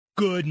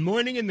Good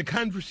morning, and the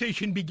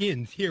conversation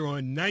begins here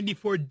on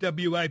 94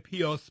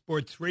 WIP All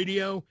Sports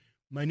Radio.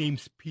 My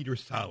name's Peter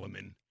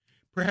Solomon.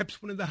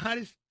 Perhaps one of the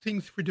hottest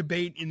things for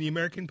debate in the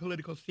American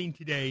political scene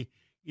today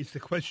is the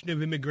question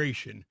of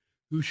immigration.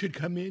 Who should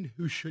come in,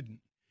 who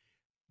shouldn't?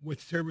 What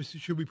services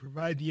should we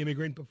provide the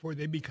immigrant before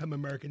they become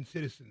American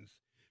citizens?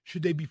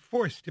 Should they be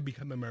forced to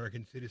become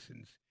American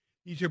citizens?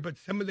 These are but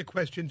some of the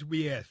questions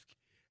we ask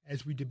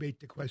as we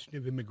debate the question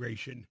of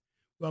immigration.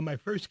 Well, my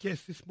first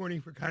guest this morning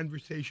for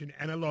conversation,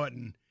 Anna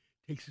Lawton,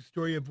 takes the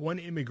story of one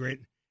immigrant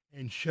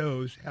and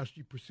shows how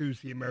she pursues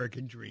the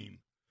American dream.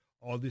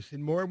 All this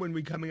and more when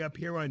we're coming up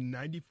here on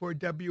 94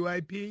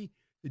 WIP,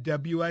 the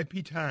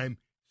WIP time,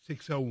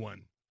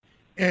 6:01.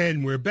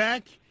 And we're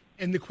back,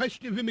 and the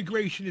question of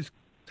immigration is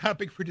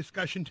topic for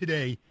discussion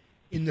today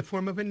in the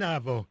form of a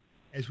novel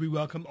as we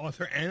welcome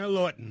author Anna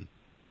Lawton,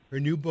 her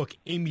new book,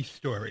 Amy's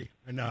Story,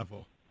 a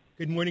novel.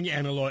 Good morning,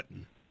 Anna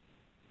Lawton.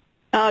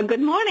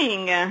 Good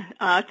morning.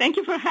 Thank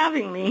you for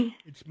having me.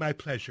 It's my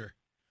pleasure.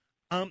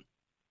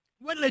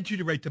 What led you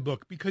to write the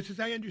book? Because as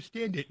I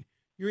understand it,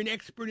 you're an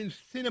expert in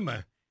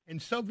cinema,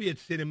 and Soviet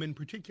cinema in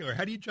particular.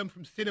 How do you jump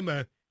from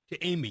cinema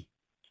to Amy?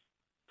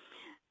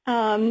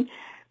 Well,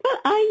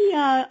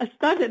 I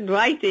started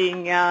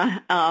writing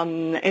at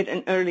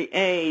an early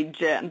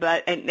age,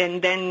 but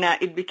and then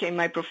it became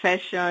my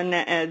profession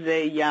as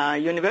a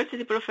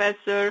university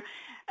professor.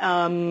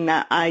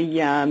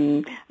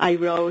 I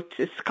wrote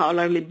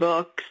scholarly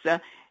books,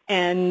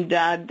 and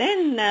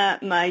then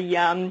my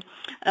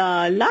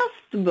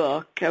last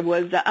book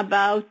was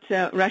about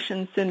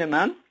Russian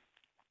cinema,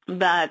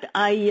 but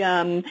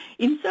I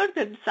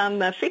inserted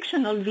some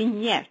fictional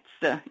vignettes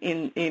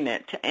in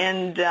it,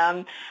 and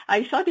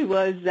I thought it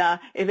was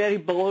a very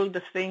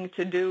bold thing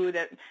to do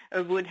that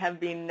would have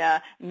been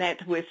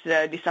met with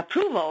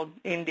disapproval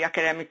in the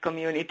academic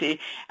community.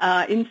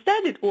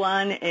 Instead, it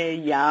won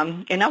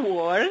an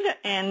award,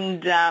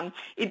 and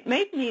it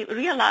made me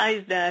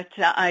realize that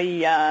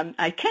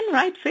I can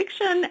write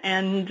fiction,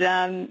 and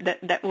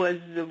that was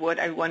what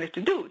I wanted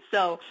to do.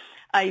 So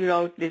I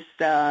wrote this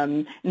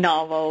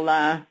novel,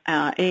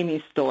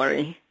 Amy's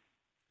Story.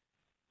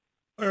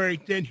 All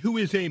right, then, who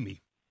is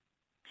Amy?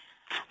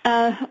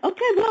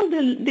 Okay, well,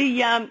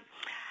 the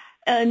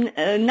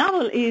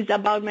novel is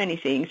about many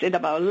things. It's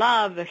about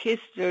love,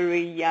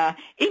 history,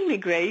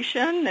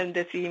 immigration, and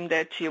the theme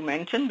that you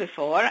mentioned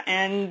before,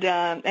 and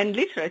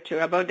literature,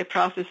 about the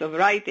process of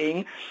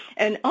writing.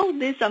 And all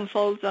this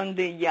unfolds on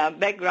the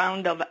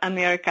background of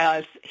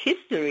America's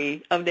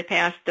history of the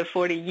past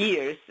 40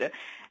 years.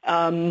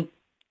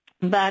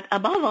 But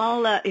above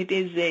all, it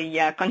is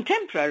a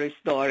contemporary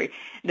story.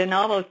 The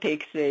novel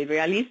takes a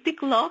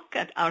realistic look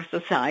at our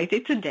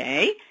society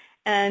today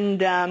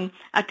and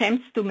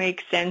attempts to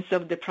make sense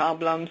of the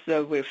problems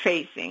we're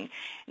facing.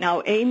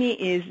 Now, Amy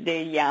is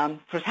the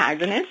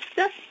protagonist,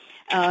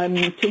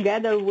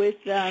 together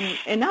with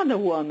another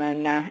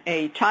woman,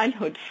 a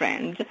childhood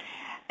friend.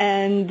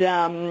 And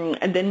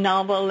the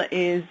novel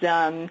is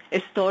a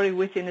story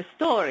within a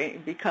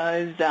story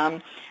because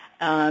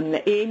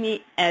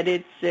Amy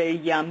edits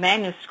a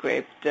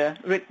manuscript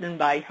written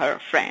by her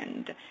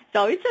friend.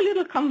 So it's a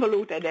little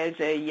convoluted as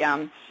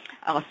a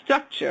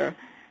structure,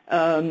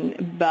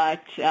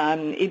 but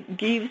it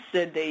gives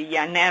the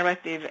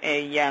narrative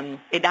a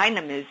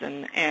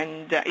dynamism,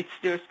 and it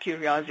stirs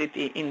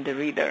curiosity in the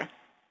reader.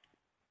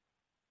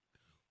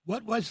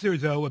 What was there,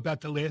 though,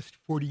 about the last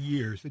 40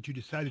 years that you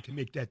decided to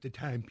make that the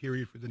time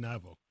period for the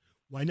novel?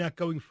 Why not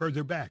going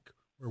further back,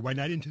 or why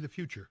not into the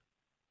future?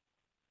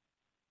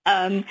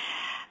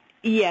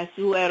 Yes,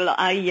 well,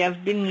 I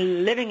have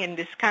been living in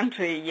this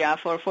country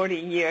for 40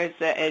 years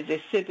as a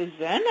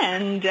citizen,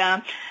 and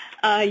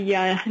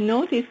I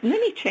noticed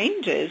many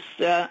changes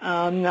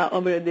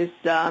over this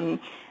time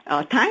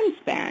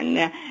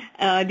span.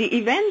 The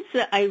events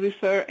I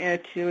refer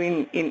to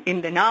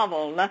in the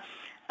novel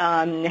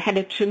had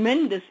a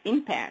tremendous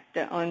impact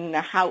on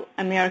how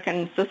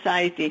American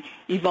society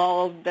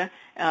evolved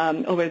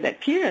over that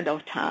period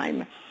of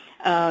time.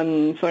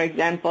 For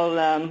example,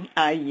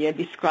 I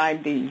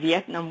described the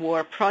Vietnam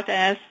War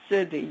protests,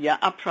 the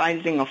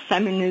uprising of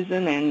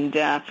feminism and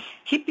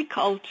hippie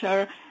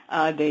culture,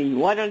 the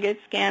Watergate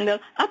scandal,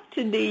 up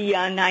to the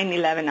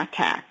 9/11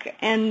 attack.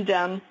 And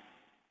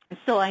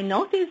so I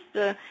noticed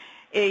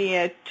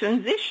a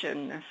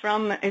transition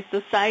from a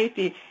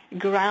society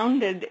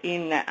grounded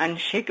in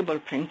unshakable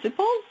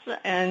principles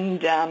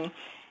and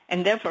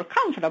therefore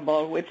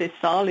comfortable with a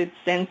solid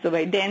sense of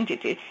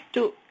identity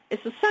to a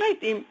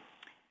society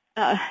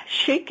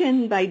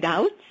shaken by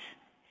doubts,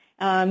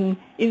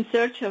 in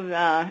search of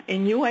a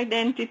new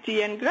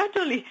identity, and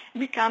gradually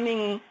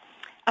becoming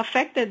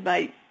affected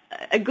by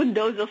a good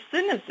dose of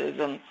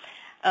cynicism.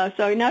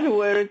 So in other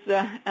words,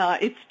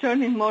 it's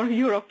turning more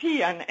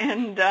European,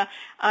 and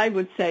I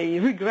would say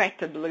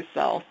regrettably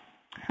so.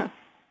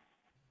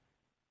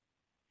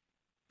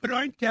 But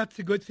aren't doubts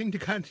a good thing to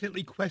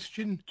constantly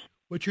question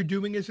what you're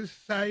doing as a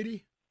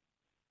society?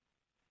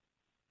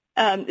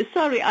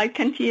 Sorry, I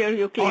can't hear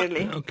you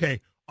clearly.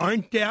 Okay.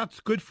 Aren't doubts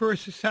good for a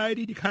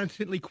society to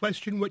constantly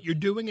question what you're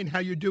doing and how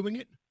you're doing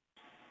it?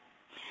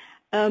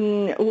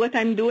 what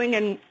I'm doing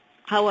and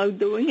how I'm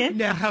doing it.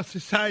 Now, how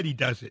society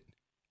does it,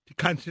 to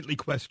constantly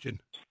question.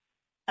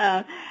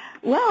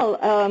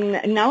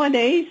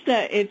 Nowadays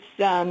it's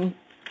a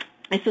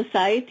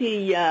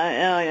society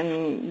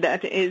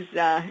that is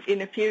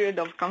in a period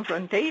of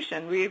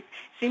confrontation. We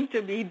seem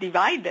to be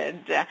divided,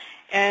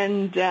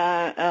 and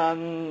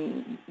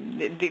the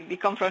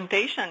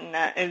confrontation,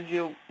 as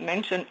you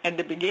mentioned at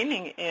the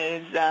beginning,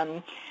 is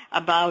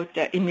about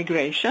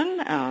immigration.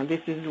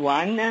 This is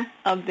one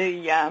of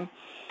the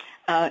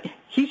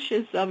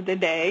issues of the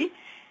day.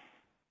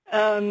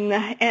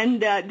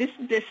 This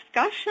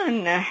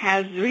discussion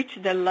has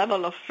reached the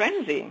level of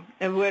frenzy,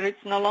 where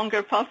it's no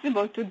longer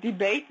possible to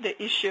debate the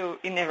issue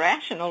in a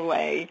rational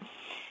way.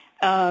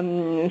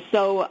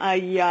 So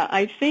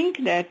I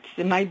think that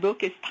my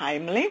book is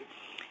timely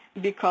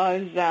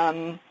because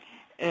I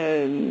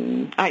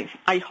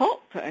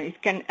hope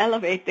it can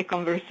elevate the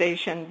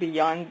conversation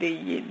beyond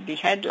the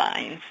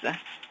headlines.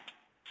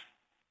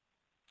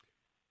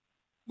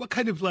 What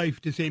kind of life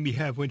does Amy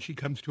have when she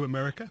comes to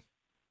America?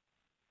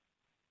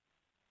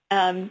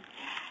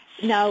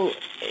 Now,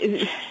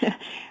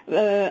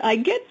 I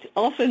get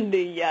often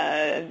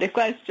the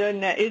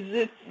question: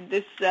 is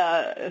this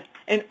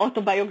an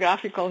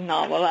autobiographical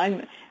novel?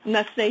 I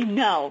must say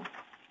no,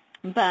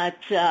 but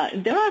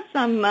there are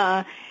some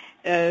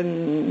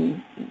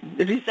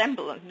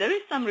resemblance. There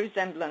is some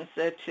resemblance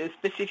to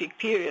specific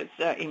periods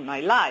in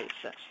my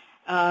life.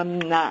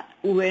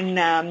 When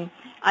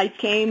I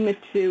came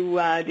to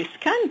this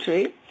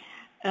country,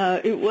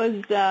 it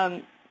was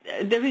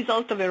the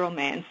result of a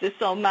romance.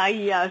 So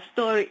my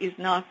story is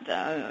not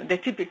the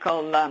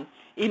typical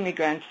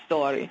immigrant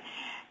story.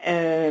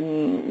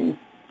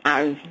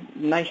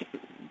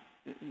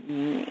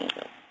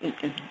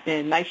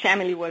 My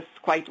family was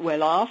quite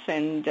well off,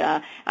 and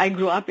I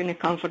grew up in a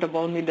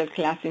comfortable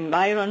middle-class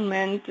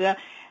environment.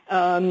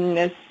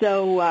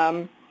 So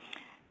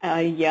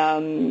I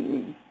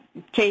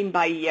came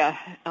by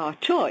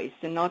choice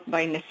and not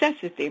by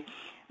necessity.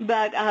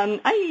 But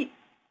I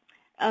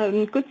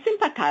could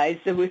sympathize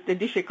with the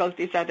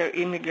difficulties other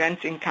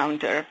immigrants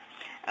encounter.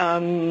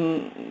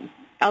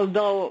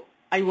 Although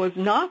I was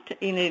not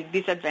in a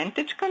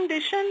disadvantaged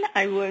condition,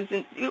 it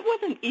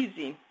wasn't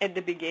easy at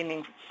the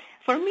beginning.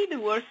 For me, the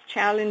worst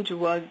challenge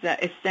was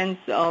a sense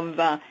of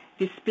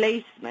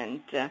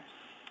displacement.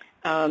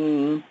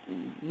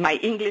 My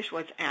English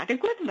was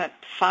adequate, but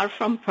far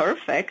from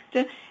perfect.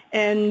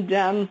 And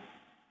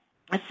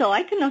so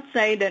I cannot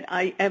say that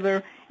I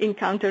ever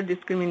encountered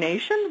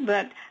discrimination,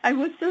 but I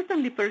was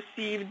certainly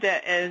perceived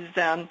as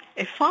a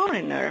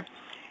foreigner.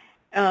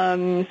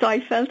 So I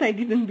felt I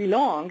didn't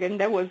belong, and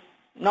that was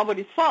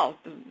nobody's fault,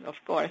 of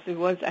course. It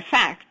was a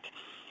fact.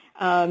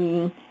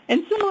 And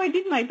so I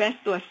did my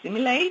best to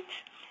assimilate,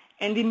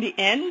 and in the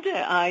end,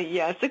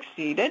 I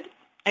succeeded.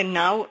 And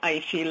now I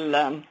feel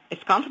as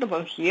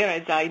comfortable here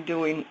as I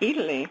do in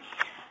Italy.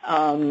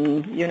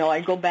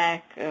 I go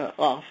back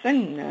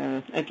often,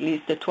 at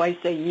least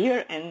twice a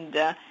year, and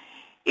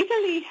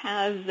Italy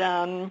has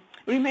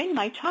remained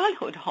my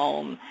childhood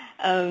home.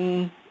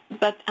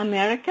 But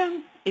America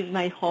is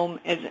my home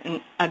as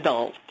an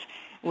adult,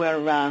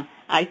 where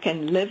I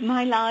can live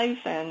my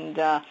life and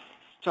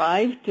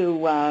strive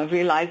to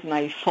realize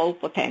my full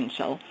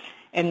potential.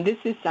 And this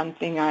is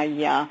something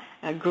I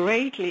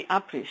greatly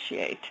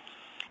appreciate.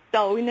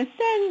 So in a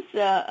sense,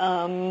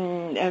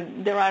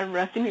 there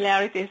are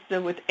similarities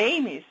with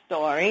Amy's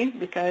story,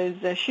 because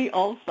she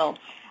also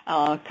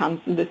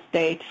comes to the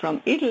States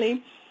from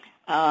Italy.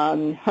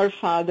 Her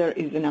father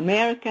is an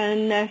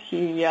American.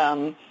 He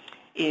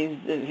is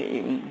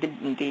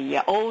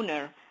the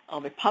owner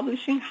of a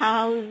publishing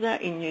house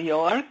in New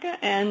York,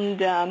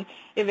 and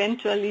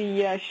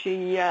eventually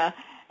she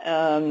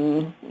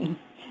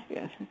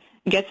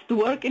gets to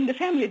work in the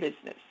family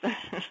business.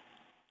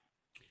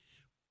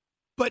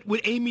 But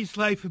would Amy's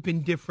life have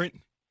been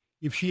different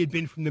if she had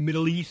been from the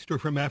Middle East or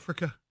from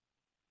Africa?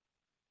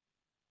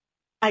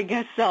 I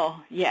guess so,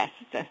 yes,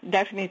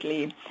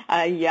 definitely.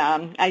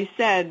 I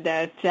said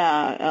that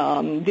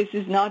this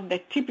is not the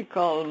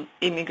typical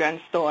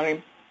immigrant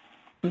story,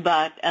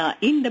 but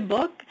in the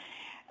book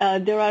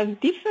there are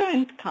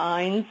different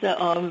kinds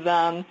of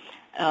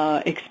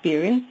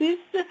experiences.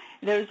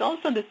 There's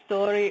also the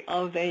story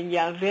of a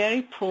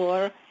very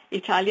poor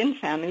Italian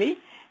family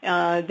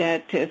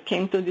that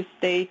came to the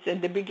States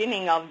at the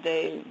beginning of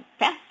the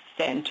past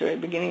century,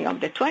 beginning of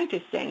the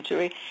 20th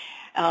century,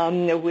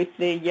 with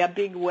the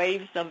big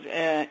waves of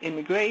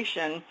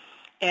immigration,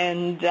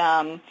 and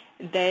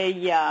they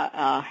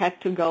had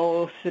to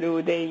go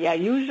through the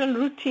usual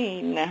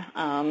routine,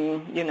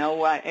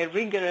 a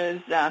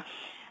rigorous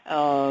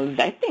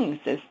vetting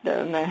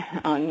system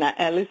on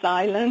Ellis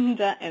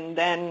Island, and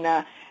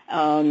then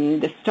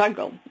the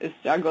struggle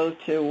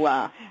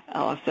to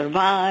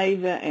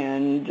survive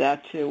and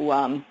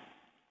to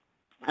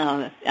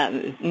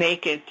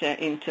make it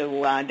into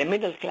the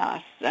middle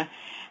class.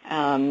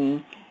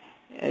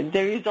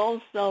 There is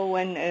also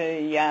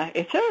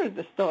a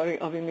third story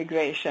of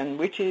immigration,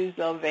 which is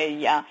of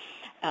a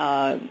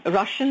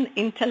Russian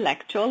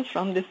intellectual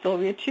from the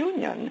Soviet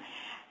Union.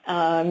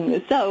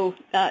 So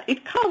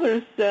it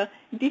covers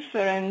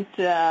different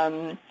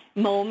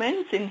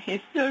moments in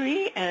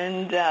history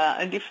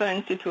and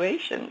different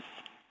situations.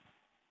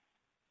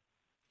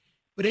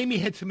 But Amy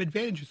had some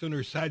advantages on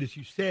her side, as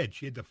you said.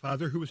 She had the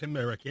father who was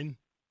American.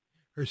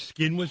 Her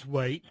skin was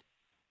white.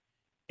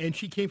 And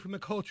she came from a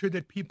culture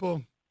that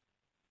people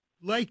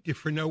liked, if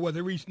for no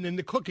other reason than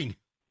the cooking.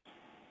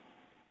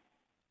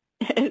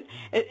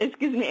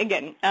 Excuse me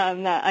again.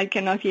 I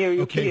cannot hear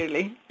you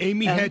clearly.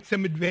 Amy had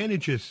some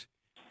advantages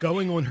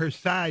going on her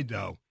side,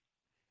 though.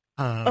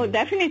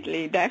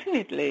 Definitely.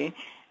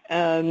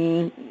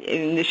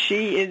 And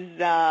she is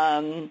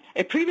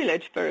a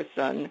privileged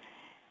person.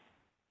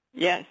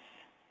 Yes.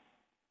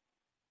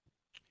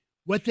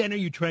 What then are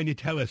you trying to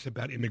tell us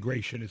about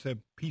immigration as a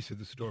piece of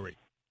the story?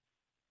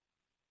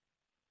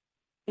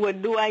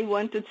 What do I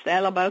want to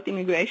tell about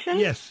immigration?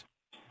 Yes.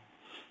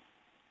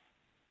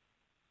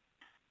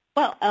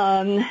 Well,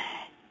 I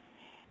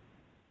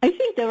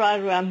think there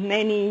are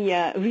many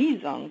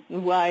reasons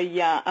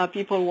why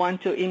people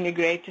want to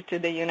immigrate to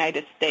the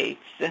United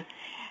States.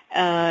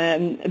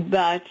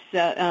 But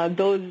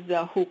those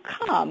who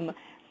come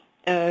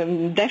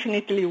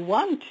definitely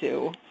want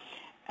to.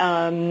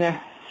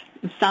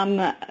 Some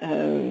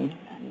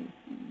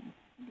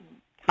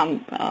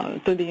come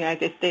to the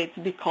United States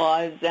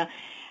because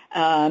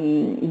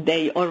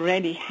they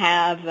already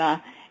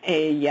have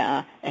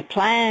a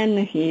plan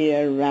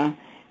here.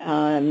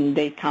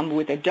 They come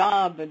with a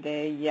job.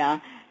 They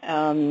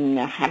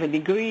have a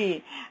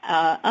degree.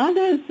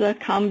 Others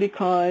come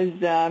because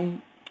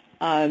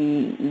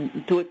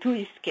to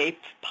escape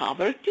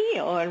poverty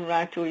or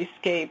to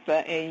escape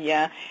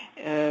a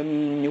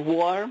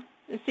war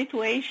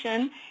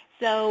situation.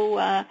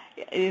 So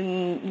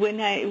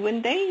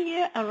when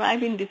they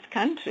arrive in this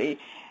country,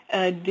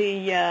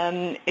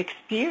 the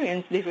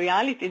experience, the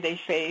reality they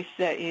face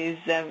is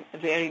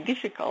very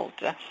difficult.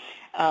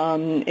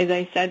 As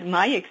I said,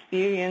 my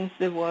experience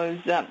was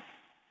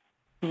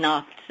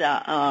not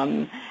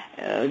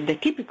the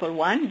typical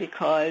one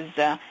because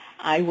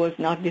I was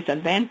not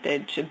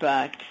disadvantaged,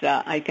 but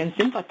I can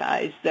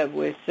sympathize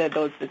with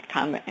those that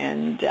come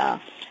and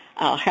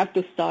have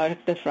to start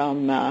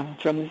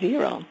from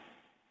zero.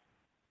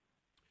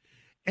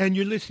 And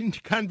you're listening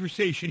to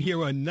Conversation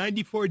here on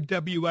 94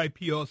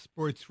 WIPL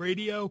Sports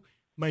Radio.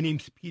 My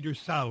name's Peter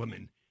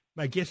Solomon.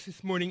 My guest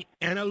this morning,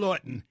 Anna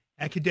Lawton,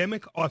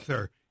 academic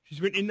author.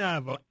 She's written a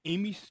novel,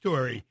 Amy's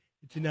Story.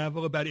 It's a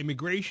novel about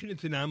immigration.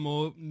 It's a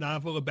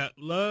novel about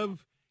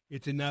love.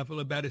 It's a novel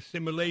about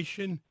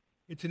assimilation.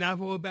 It's a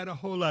novel about a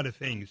whole lot of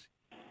things.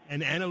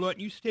 And Anna Lawton,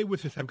 you stay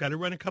with us. I've got to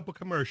run a couple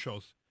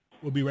commercials.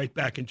 We'll be right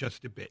back in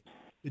just a bit.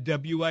 The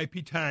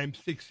WIP time,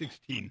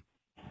 6:16.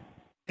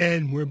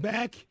 And we're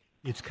back.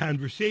 It's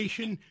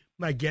Conversation.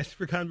 My guest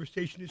for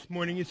Conversation this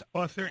morning is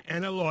author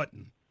Anna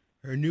Lawton.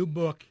 Her new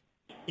book,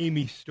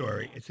 Amy's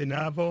Story. It's a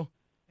novel,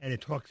 and it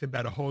talks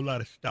about a whole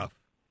lot of stuff.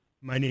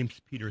 My name's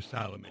Peter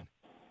Solomon.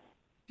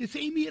 Does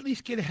Amy at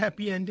least get a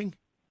happy ending?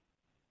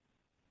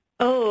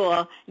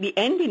 Oh, the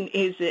ending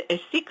is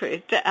a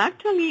secret.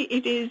 Actually,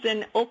 it is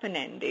an open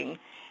ending.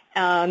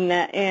 The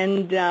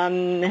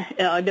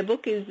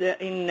book is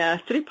in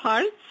 3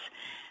 parts.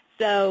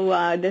 So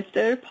the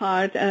third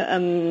part,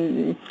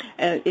 there's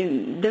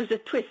a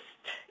twist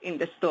in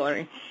the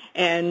story,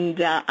 and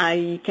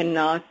I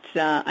cannot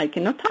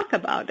talk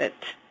about it.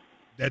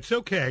 That's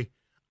okay.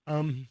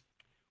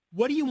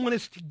 What do you want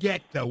us to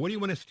get, though? What do you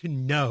want us to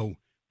know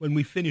when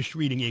we finish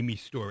reading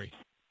Amy's Story?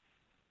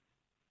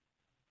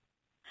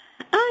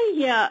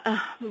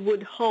 I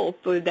would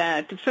hope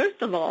that,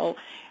 first of all,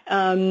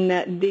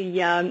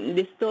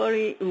 the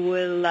story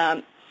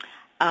will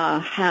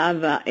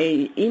have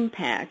an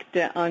impact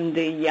on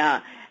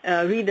the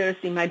reader's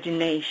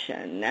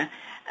imagination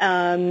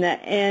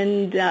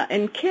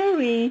and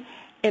carry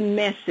a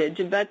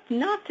message, but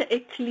not a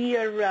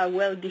clear,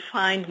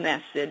 well-defined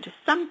message,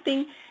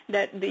 something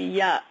that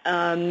the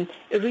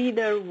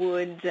reader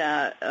would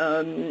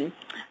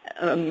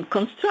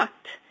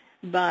construct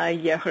by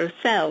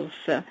herself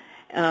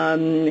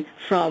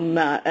from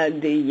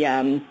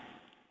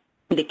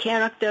the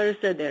characters,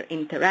 their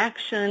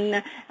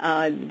interaction,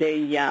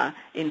 the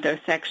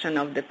intersection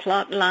of the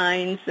plot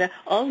lines.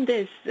 All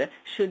this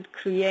should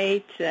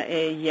create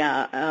a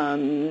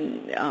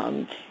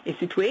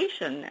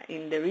situation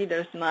in the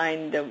reader's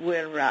mind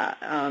where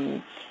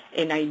an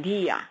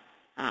idea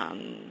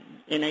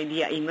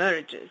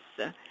emerges.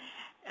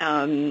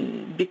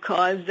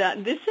 Because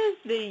this is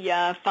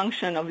the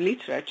function of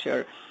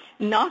literature,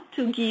 not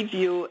to give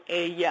you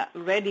a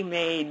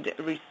ready-made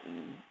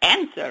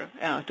answer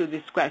to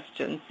these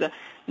questions,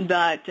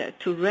 but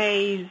to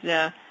raise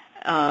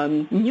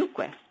new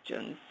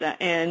questions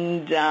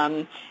and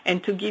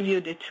to give you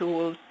the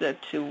tools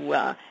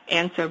to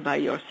answer by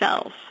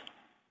yourself.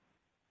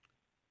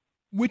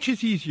 Which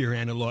is easier,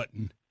 Anna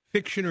Lawton,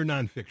 fiction or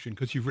nonfiction?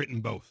 Because you've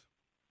written both.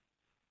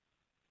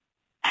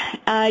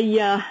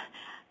 Well,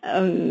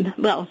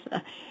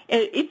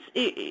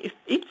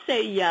 it's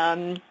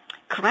a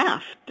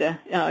craft,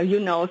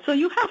 so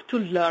you have to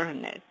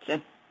learn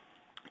it.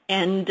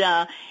 And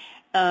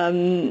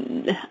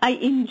I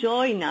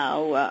enjoy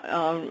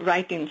now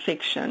writing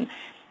fiction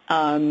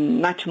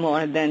much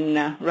more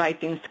than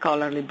writing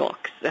scholarly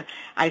books.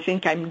 I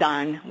think I'm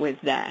done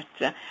with that.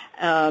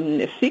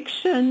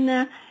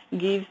 Fiction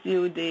gives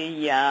you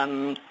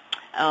the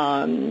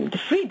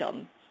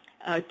freedom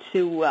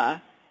to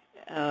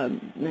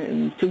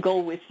go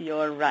with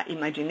your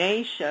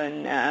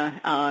imagination,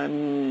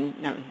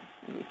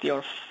 with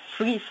your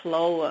free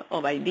flow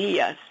of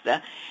ideas.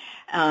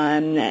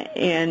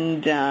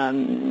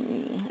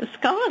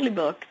 Scholarly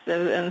books,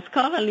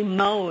 scholarly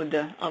mode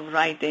of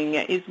writing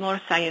is more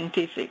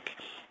scientific.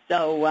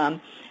 So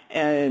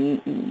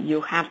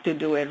you have to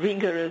do a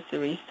rigorous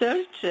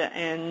research,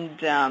 and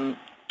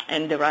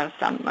there are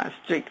some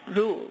strict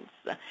rules.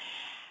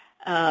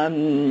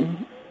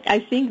 I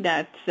think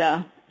that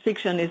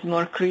fiction is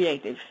more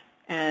creative,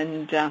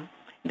 and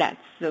that's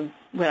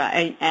where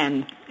I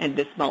am at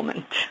this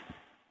moment.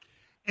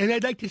 And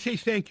I'd like to say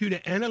thank you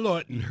to Anna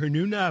Lawton, her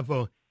new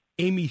novel,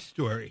 Amy's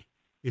Story.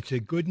 It's a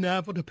good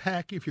novel to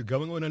pack if you're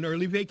going on an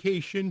early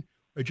vacation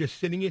or just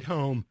sitting at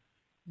home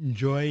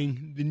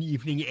enjoying the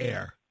evening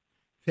air.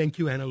 Thank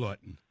you, Anna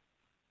Lawton.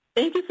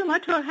 Thank you so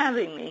much for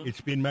having me.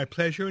 It's been my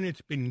pleasure, and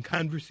it's been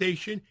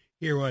conversation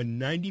here on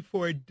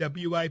 94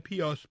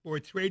 WIPL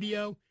Sports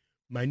Radio.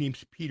 My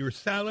name's Peter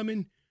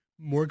Solomon.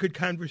 More good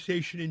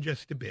conversation in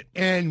just a bit.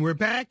 And we're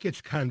back.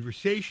 It's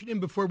conversation. And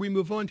before we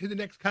move on to the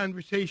next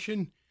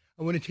conversation,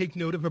 I want to take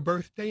note of a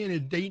birthday and a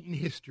date in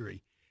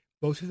history.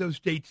 Both of those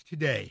dates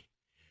today.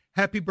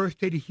 Happy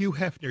birthday to Hugh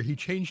Hefner. He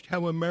changed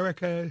how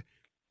America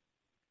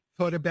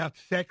thought about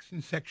sex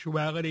and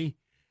sexuality,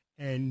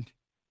 and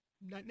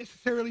not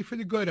necessarily for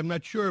the good. I'm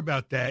not sure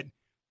about that,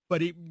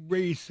 but it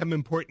raised some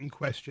important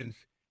questions.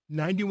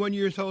 91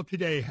 years old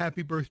today.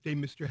 Happy birthday,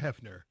 Mr.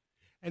 Hefner.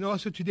 And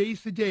also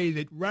today's the day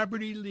that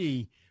Robert E.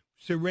 Lee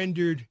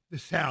surrendered the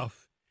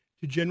South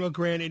to General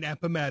Grant in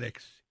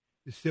Appomattox.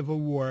 The Civil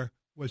War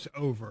was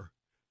over,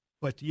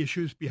 but the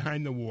issues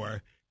behind the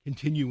war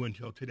continue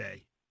until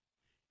today.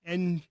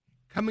 And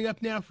coming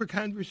up now for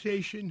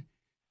conversation,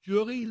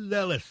 Julie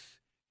Lellis.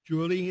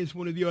 Julie is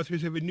one of the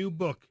authors of a new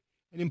book,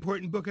 an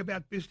important book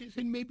about business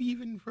and maybe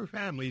even for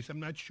families, I'm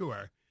not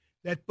sure.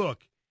 That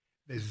book,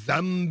 The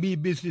Zombie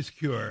Business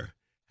Cure,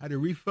 How to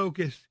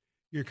Refocus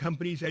Your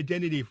Company's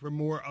Identity for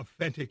More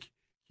Authentic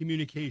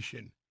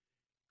Communication.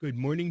 Good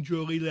morning,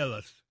 Julie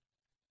Lellis.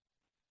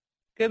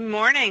 Good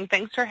morning.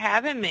 Thanks for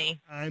having me.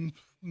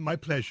 My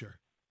pleasure.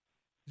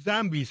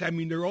 Zombies, I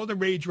mean, they're all the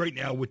rage right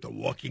now with The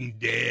Walking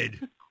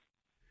Dead.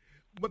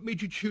 What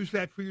made you choose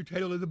that for your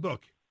title of the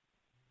book?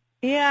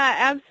 Yeah,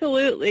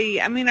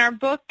 absolutely. I mean, our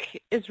book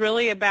is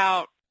really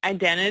about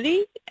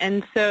identity.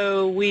 And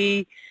so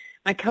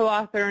my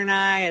co-author and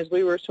I, as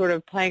we were sort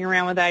of playing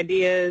around with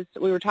ideas,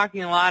 we were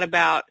talking a lot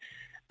about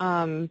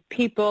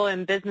people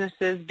and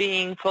businesses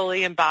being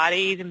fully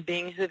embodied and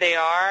being who they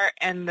are.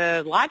 And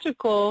the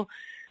logical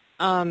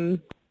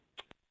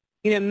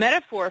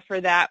metaphor for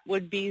that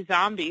would be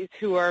zombies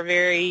who are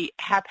very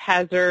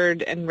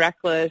haphazard and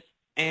reckless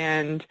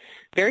and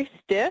very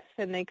stiff,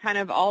 and they kind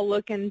of all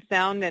look and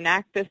sound and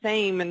act the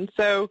same. And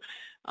so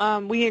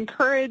we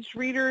encourage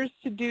readers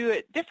to do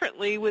it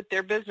differently with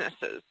their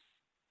businesses.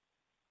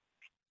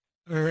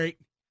 All right.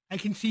 I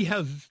can see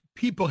how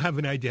people have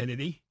an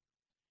identity.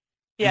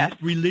 Yes.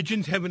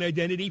 Religions have an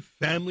identity.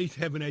 Families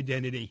have an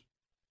identity.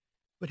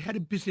 But how do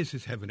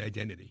businesses have an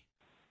identity?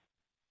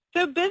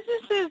 So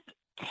businesses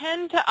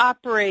tend to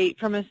operate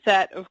from a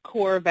set of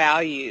core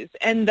values,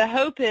 and the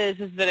hope is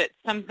that it's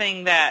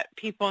something that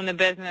people in the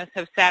business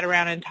have sat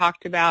around and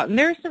talked about, and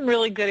there are some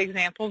really good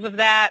examples of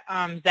that.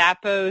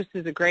 Zappos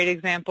is a great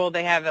example.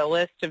 They have a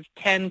list of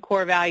 10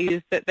 core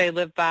values that they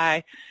live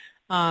by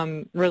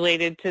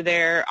related to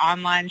their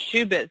online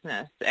shoe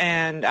business,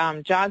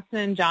 and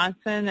Johnson &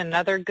 Johnson,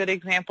 another good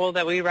example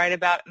that we write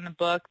about in the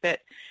book,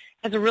 that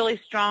has a really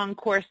strong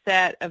core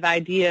set of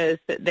ideas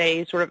that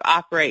they sort of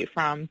operate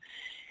from.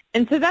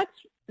 And so that's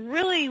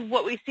really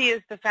what we see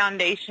as the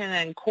foundation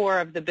and core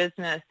of the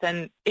business.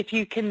 And if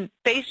you can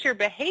base your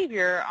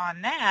behavior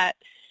on that,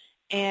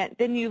 and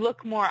then you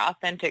look more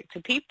authentic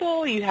to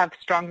people, you have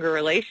stronger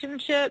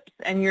relationships,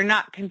 and you're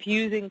not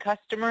confusing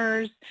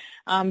customers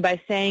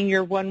by saying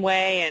you're one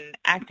way and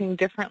acting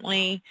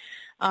differently.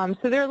 So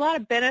there are a lot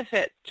of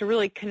benefits to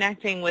really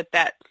connecting with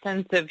that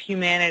sense of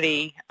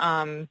humanity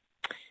and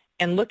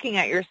looking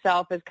at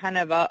yourself as kind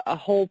of a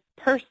whole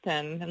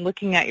person and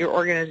looking at your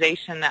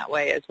organization that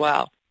way as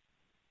well.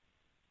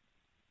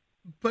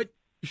 But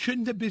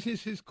shouldn't the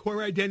business's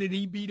core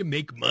identity be to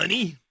make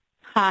money?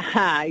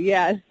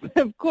 Yes,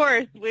 of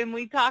course. When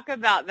we talk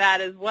about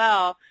that as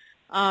well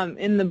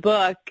in the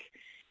book,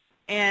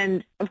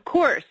 and of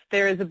course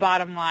there is a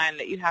bottom line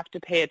that you have to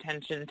pay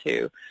attention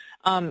to.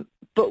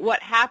 But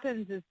what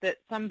happens is that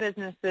some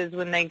businesses,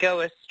 when they go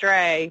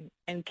astray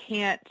and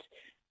can't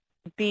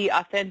be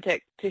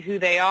authentic to who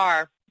they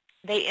are,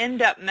 they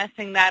end up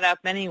messing that up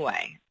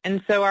anyway.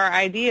 And so our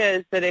idea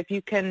is that if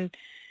you can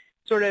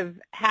sort of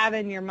have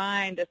in your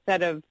mind a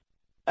set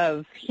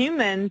of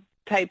humans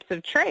types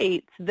of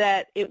traits,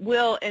 that it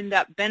will end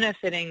up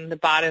benefiting the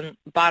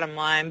bottom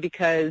line,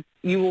 because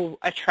you will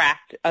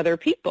attract other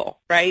people,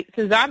 right?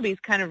 So zombies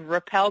kind of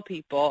repel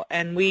people,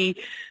 and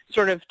we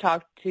sort of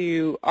talk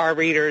to our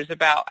readers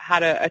about how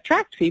to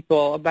attract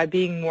people by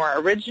being more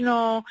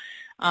original,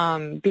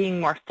 being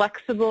more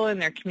flexible in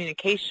their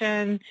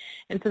communication.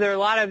 And so there are a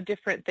lot of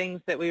different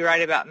things that we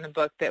write about in the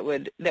book that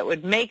would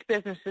make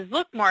businesses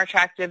look more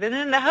attractive. And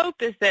then the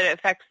hope is that it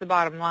affects the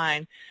bottom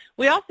line.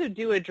 We also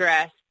do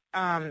address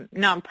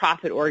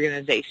nonprofit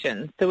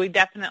organizations. So we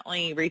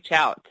definitely reach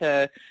out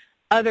to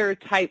other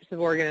types of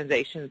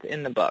organizations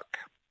in the book.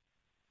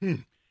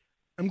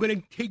 I'm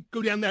going to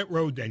go down that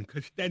road then,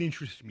 because that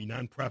interests me,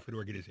 nonprofit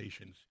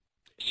organizations.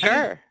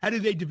 Sure. How do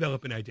they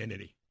develop an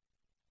identity?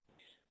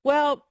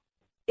 Well,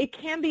 it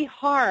can be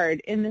hard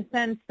in the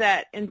sense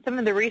that in some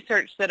of the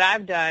research that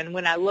I've done,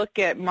 when I look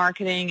at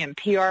marketing and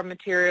PR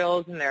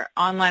materials and their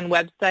online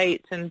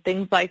websites and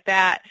things like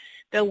that,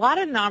 a lot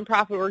of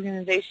nonprofit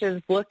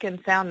organizations look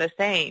and sound the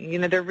same. You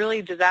know, they're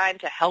really designed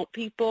to help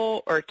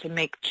people or to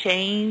make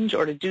change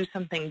or to do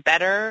something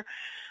better.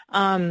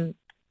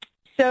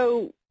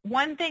 So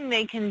one thing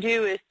they can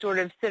do is sort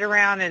of sit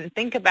around and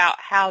think about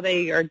how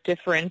they are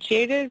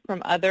differentiated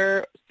from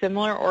other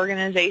similar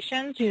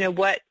organizations. You know,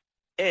 what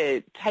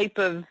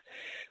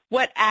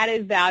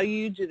added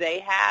value do they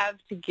have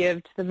to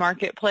give to the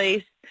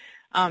marketplace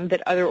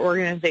that other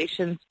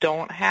organizations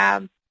don't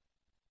have?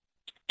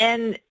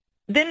 And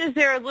then is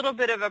there a little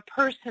bit of a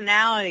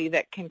personality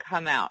that can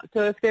come out?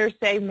 So if they're,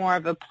 say, more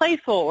of a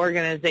playful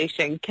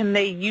organization, can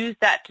they use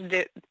that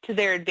to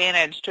their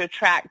advantage to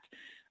attract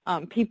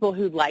people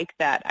who like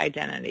that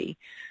identity?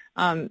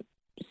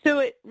 So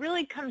it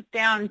really comes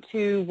down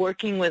to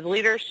working with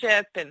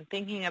leadership and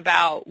thinking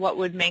about what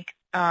would make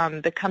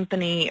the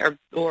company or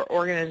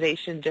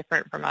organization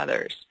different from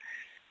others.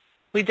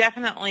 We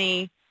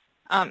definitely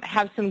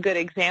have some good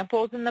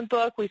examples in the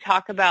book. We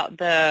talk about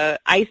the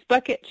ice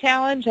bucket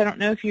challenge. I don't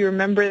know if you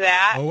remember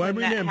that. Oh, I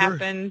remember. That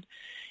happened,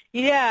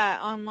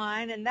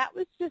 online. And that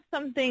was just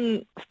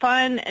something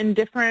fun and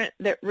different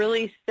that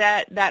really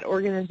set that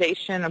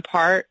organization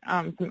apart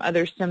from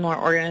other similar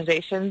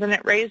organizations, and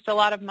it raised a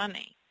lot of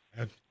money.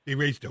 They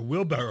raised a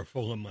wheelbarrow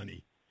full of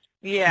money.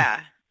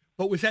 Yeah.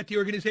 But was that the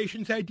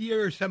organization's idea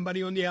or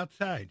somebody on the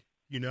outside,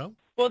 you know?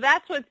 Well,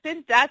 that's what's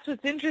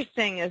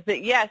interesting is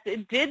that, yes,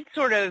 it did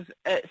sort of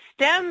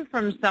stem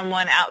from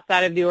someone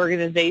outside of the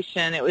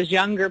organization. It was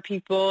younger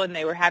people, and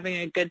they were having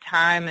a good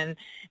time, and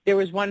there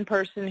was one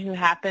person who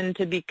happened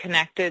to be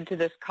connected to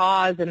this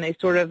cause, and they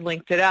sort of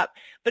linked it up.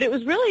 But it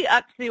was really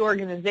up to the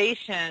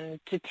organization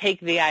to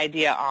take the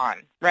idea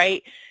on,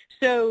 right?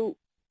 So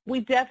we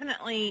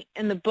definitely,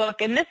 in the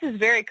book, and this is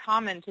very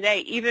common today,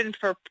 even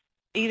for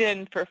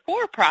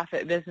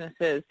for-profit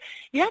businesses,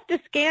 you have to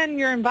scan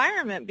your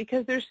environment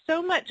because there's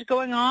so much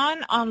going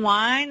on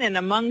online and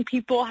among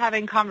people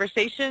having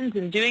conversations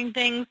and doing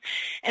things.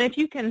 And if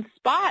you can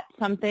spot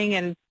something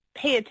and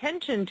pay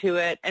attention to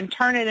it and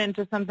turn it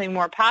into something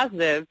more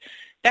positive,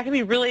 that can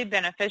be really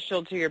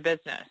beneficial to your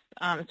business.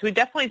 So we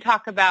definitely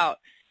talk about,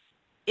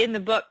 in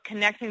the book,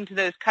 connecting to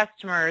those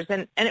customers,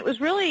 and it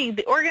was really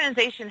the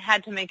organization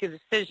had to make a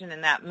decision in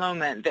that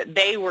moment that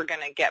they were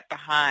going to get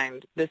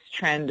behind this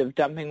trend of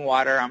dumping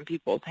water on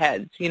people's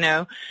heads, you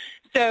know.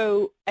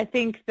 So I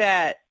think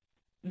that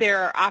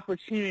there are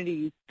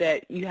opportunities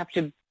that you have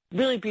to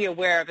really be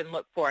aware of and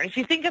look for. And if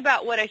you think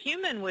about what a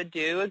human would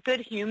do, a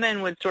good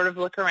human would sort of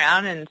look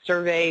around and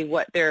survey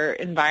what their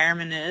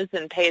environment is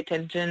and pay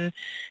attention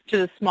to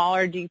the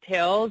smaller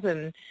details,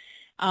 and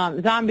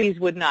zombies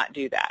would not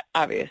do that,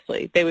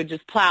 obviously. They would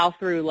just plow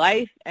through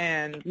life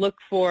and look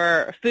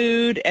for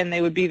food, and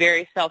they would be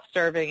very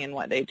self-serving in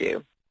what they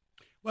do.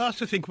 Well, I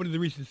also think one of the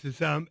reasons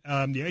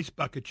the Ice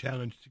Bucket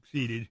Challenge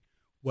succeeded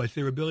was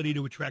their ability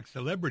to attract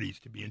celebrities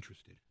to be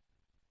interested.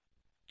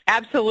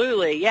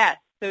 Absolutely, yes.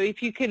 So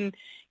if you can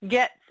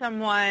get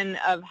someone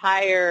of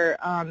higher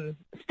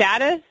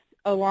status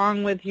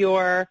along with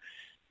your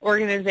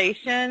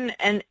organization,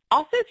 and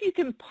also if you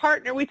can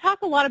partner. We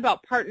talk a lot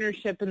about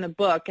partnership in the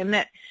book, and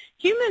that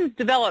humans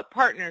develop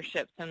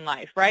partnerships in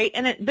life, right?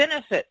 And it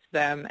benefits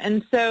them.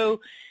 And so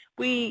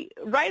we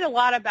write a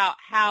lot about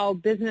how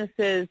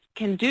businesses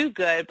can do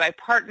good by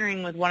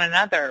partnering with one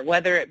another,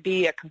 whether it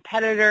be a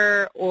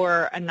competitor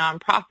or a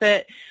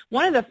nonprofit.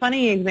 One of the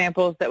funny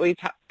examples that we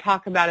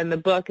talk about in the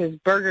book is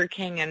Burger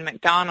King and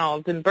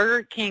McDonald's. And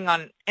Burger King,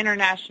 on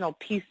International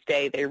Peace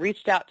Day, they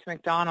reached out to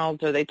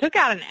McDonald's, or they took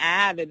out an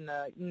ad in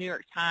the New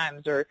York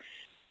Times or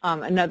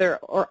another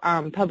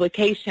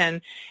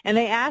publication, and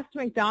they asked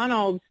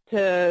McDonald's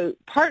to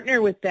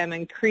partner with them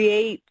and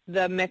create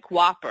the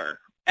McWhopper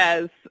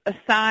as a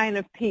sign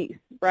of peace,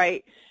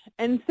 right?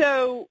 And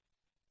so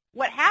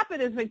what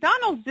happened is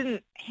McDonald's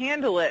didn't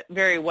handle it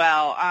very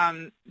well.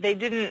 They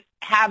didn't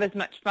have as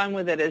much fun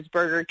with it as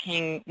Burger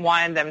King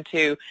wanted them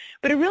to,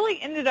 but it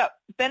really ended up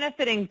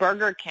benefiting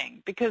Burger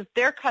King because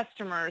their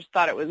customers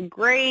thought it was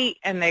great,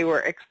 and they were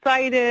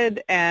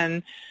excited,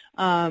 and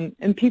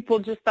people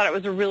just thought it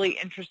was a really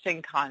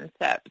interesting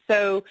concept.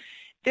 So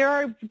there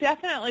are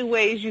definitely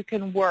ways you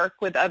can work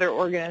with other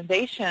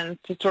organizations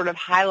to sort of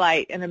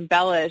highlight and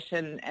embellish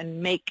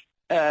and make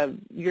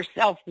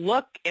yourself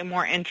look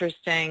more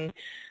interesting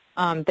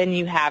than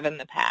you have in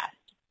the past.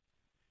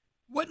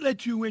 What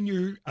led you and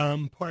your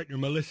partner,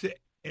 Melissa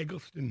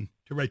Eggleston,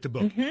 to write the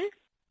book? Mm-hmm.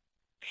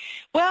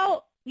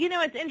 Well,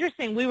 it's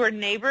interesting. We were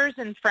neighbors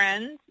and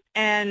friends,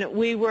 and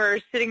we were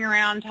sitting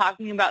around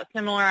talking about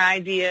similar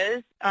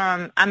ideas.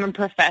 I'm a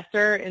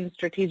professor in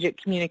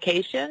strategic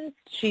communications.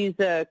 She's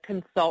a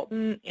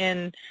consultant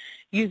in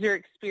user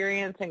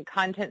experience and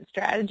content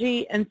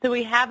strategy. And so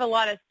we have a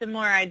lot of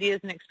similar ideas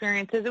and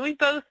experiences.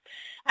 And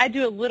I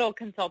do a little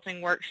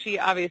consulting work. She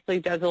obviously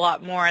does a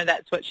lot more.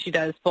 That's what she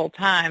does full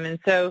time. And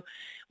so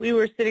we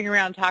were sitting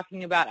around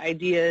talking about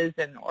ideas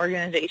and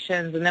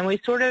organizations. And then we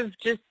sort of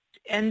just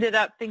ended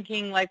up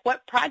thinking, like,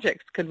 what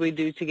projects could we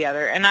do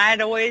together? And I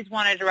had always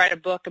wanted to write a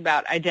book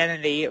about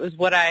identity. It was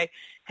what I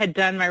had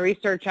done my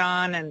research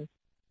on and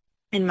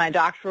in my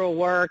doctoral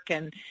work,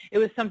 and it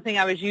was something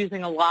I was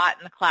using a lot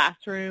in the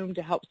classroom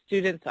to help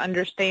students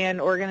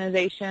understand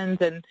organizations.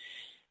 And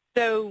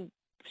so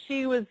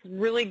she was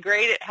really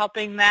great at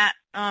helping that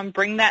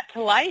bring that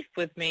to life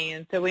with me.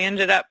 And so we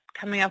ended up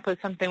coming up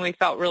with something we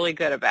felt really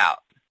good about.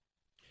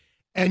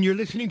 And you're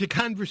listening to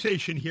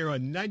Conversation here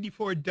on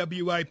 94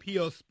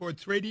 WIPL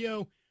Sports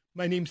Radio.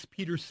 My name's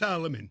Peter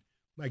Solomon.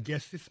 My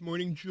guest this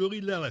morning,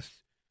 Julie Lellis.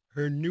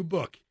 Her new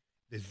book,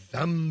 The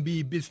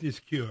Zombie Business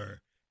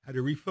Cure, How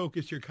to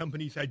Refocus Your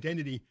Company's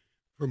Identity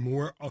for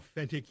More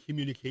Authentic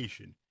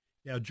Communication.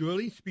 Now,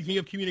 Julie, speaking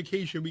of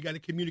communication, we got to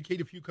communicate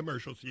a few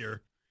commercials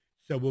here.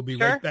 So we'll be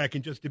right back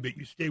in just a bit.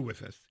 You stay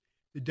with us.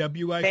 The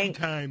WIP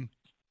time,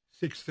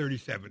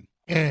 6:37.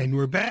 And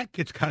we're back.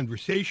 It's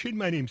Conversation.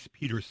 My name's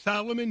Peter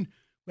Solomon.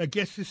 My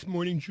guest this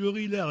morning,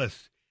 Julie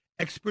Lellis,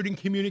 expert in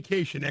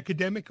communication,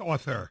 academic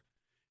author.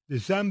 The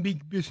Zombie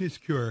Business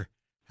Cure,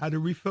 How to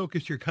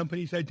Refocus Your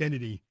Company's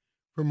Identity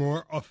for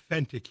More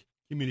Authentic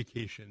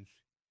Communications.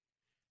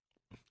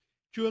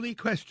 Julie,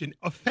 question.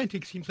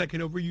 Authentic seems like an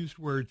overused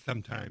word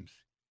sometimes.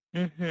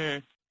 Mm-hmm.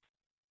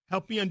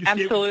 Help me understand.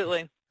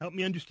 Absolutely. Help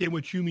me understand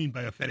what you mean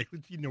by authentic.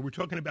 We're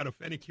talking about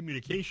authentic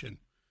communication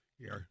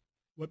here.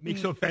 What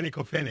makes authentic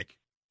authentic?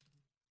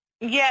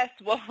 Yes,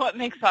 well, what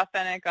makes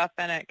authentic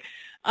authentic?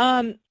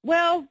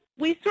 Well,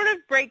 we sort of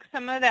break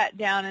some of that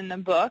down in the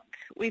book.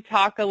 We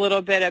talk a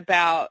little bit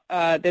about,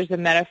 there's a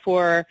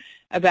metaphor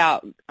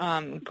about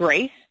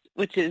grace,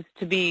 which is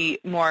to be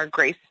more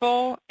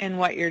graceful in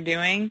what you're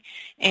doing.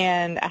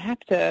 And I have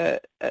to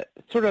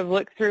sort of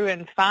look through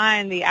and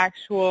find the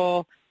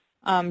actual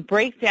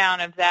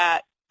breakdown of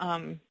that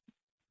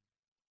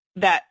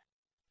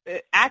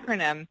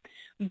acronym,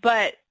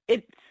 but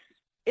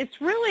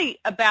it's really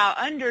about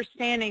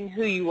understanding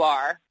who you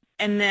are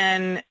and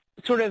then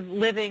sort of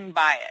living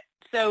by it.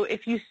 So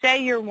if you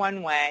say you're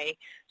one way,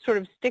 sort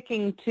of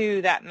sticking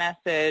to that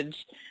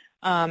message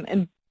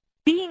and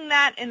being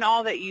that in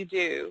all that you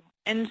do.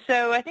 And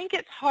so I think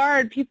it's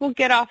hard. People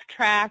get off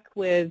track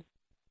with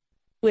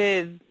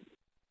who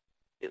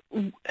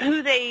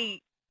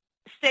they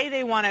say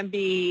they want to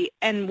be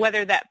and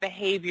whether that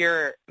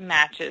behavior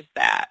matches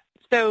that.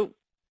 So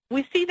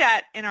we see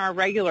that in our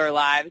regular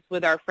lives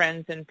with our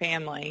friends and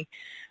family.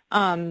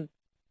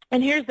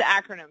 And here's the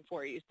acronym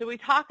for you. So we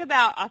talk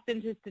about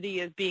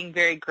authenticity as being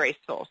very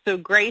graceful. So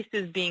grace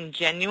is being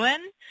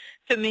genuine,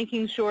 so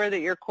making sure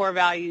that your core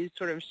values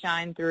sort of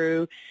shine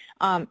through.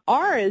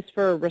 R is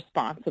for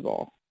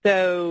responsible.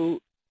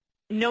 So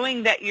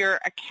knowing that you're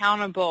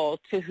accountable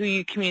to who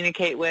you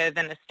communicate with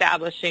and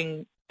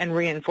establishing and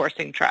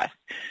reinforcing trust.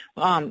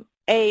 A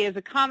is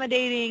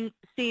accommodating,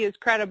 C is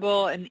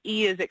credible, and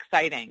E is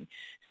exciting.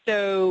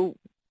 So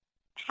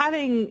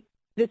having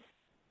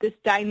this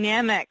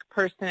dynamic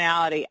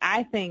personality,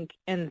 I think,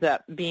 ends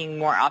up being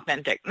more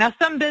authentic. Now,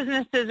 some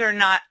businesses are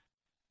not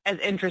as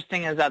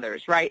interesting as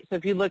others, right? So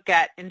if you look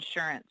at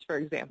insurance, for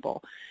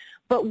example.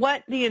 But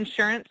what the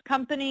insurance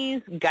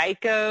companies,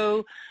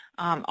 Geico,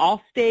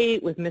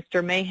 Allstate with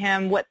Mr.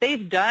 Mayhem, what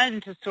they've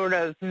done to sort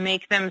of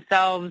make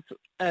themselves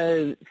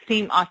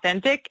seem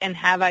authentic and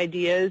have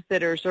ideas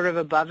that are sort of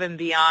above and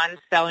beyond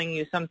selling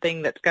you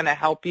something that's going to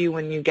help you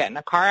when you get in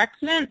a car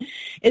accident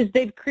is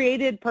they've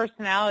created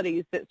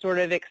personalities that sort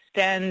of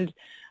extend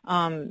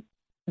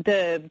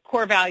the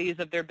core values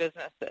of their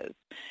businesses.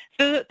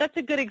 So that's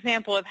a good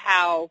example of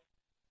how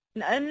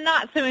a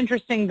not so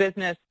interesting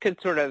business could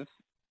sort of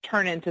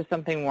turn into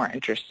something more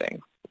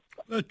interesting.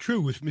 True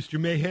with Mr.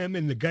 Mayhem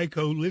and the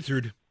Geico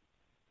lizard.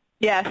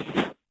 Yes.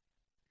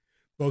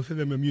 Both of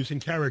them amusing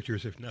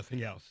characters, if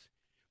nothing else.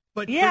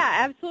 But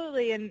yeah,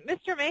 absolutely. And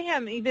Mr.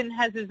 Mayhem even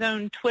has his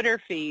own Twitter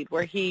feed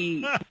where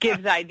he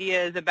gives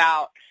ideas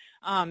about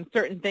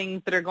certain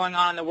things that are going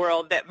on in the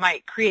world that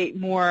might create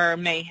more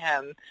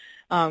mayhem,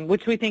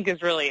 which we think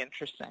is really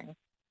interesting.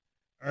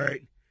 All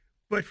right.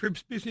 But for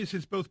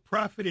businesses, both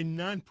profit and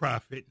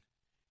nonprofit,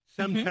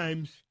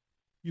 sometimes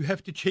you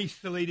have to chase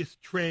the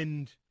latest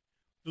trend,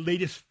 the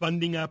latest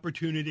funding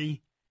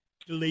opportunity,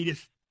 the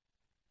latest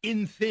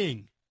in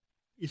thing.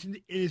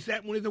 Is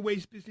that one of the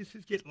ways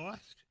businesses get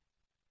lost?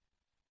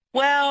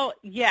 Well,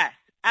 yes,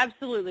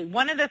 absolutely.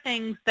 One of the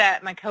things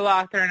that my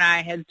co-author and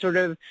I had sort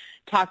of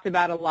talked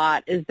about a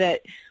lot is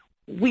that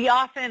we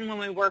often, when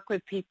we work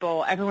with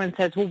people, everyone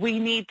says, well, we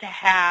need to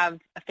have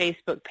a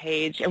Facebook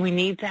page and we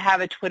need to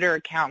have a Twitter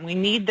account. We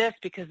need this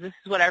because this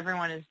is what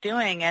everyone is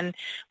doing. And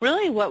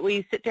really what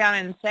we sit down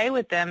and say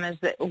with them is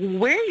that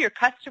we're your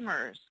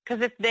customers,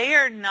 because if they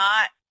are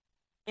not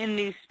in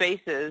these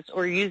spaces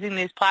or using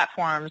these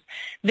platforms,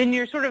 then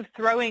you're sort of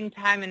throwing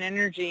time and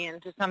energy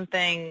into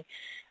something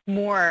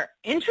more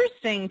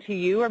interesting to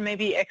you or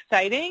maybe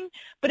exciting,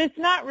 but it's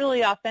not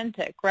really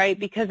authentic, right?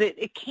 Because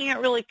it can't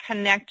really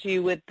connect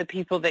you with the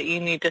people that you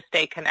need to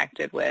stay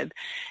connected with.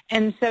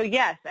 And so,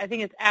 yes, I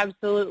think it's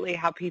absolutely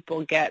how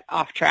people get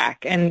off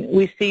track. And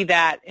we see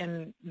that,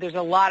 and there's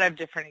a lot of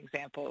different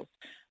examples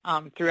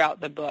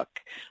throughout the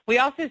book. We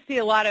also see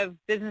a lot of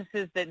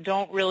businesses that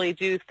don't really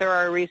do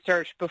thorough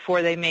research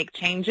before they make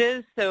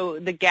changes. So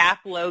the Gap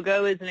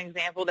logo is an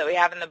example that we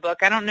have in the book.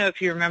 I don't know if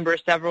you remember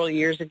several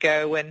years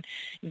ago when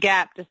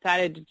Gap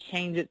decided to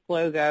change its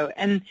logo,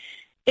 and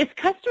its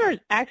customers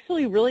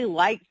actually really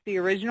liked the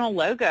original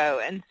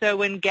logo. And so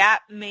when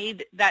Gap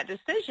made that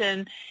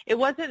decision, it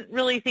wasn't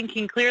really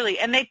thinking clearly,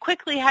 and they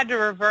quickly had to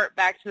revert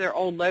back to their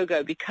old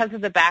logo because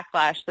of the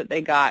backlash that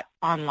they got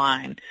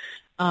online.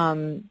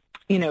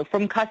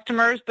 From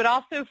customers, but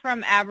also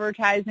from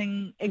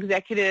advertising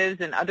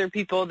executives and other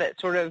people that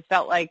sort of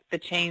felt like the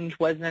change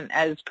wasn't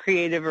as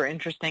creative or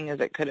interesting as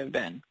it could have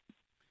been.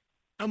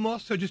 I'm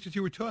also, just as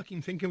you were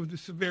talking, thinking of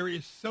the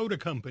various soda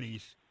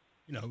companies,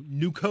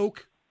 New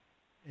Coke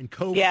and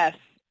Coke. Yes.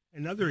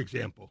 Another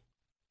example.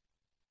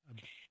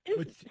 Some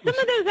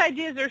of those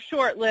ideas are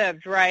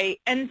short-lived, right?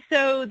 And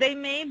so they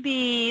may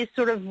be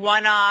sort of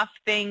one-off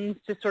things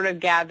to sort of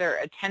gather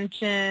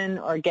attention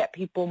or get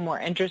people more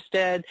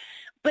interested.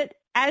 But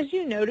as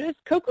you notice,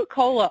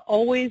 Coca-Cola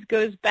always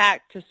goes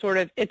back to sort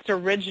of its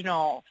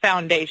original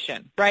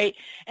foundation, right?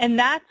 And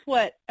that's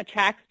what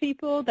attracts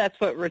people. That's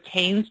what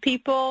retains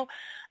people.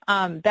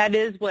 That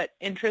is what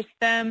interests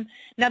them.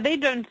 Now, they've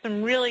done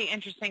some really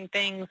interesting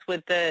things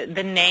with the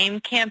name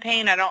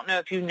campaign. I don't know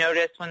if you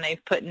noticed when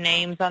they've put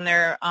names on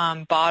their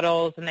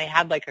bottles, and they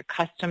had like a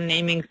custom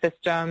naming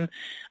system,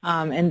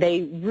 and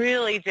they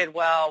really did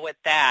well with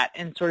that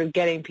and sort of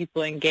getting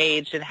people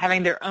engaged and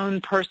having their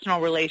own personal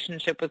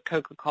relationship with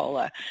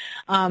Coca-Cola.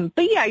 But,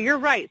 yeah, you're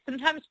right.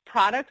 Sometimes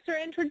products are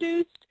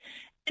introduced,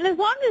 and as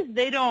long as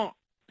they don't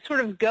sort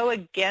of go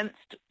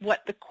against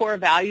what the core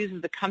values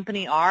of the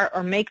company are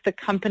or make the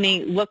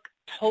company look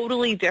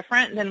totally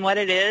different than what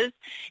it is,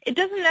 it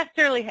doesn't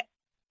necessarily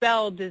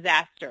spell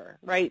disaster,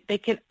 right? They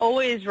can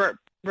always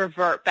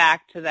revert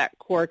back to that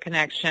core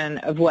connection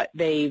of what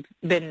they've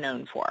been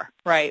known for,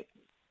 right?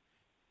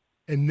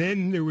 And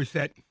then there was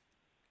that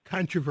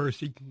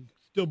controversy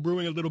still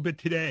brewing a little bit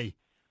today.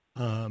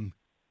 I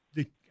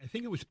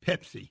think it was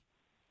Pepsi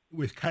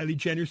with Kylie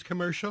Jenner's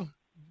commercial.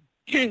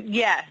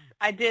 Yes,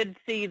 I did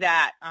see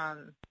that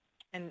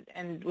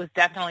and was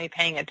definitely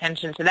paying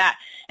attention to that.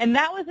 And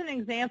that was an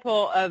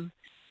example of,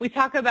 we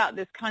talk about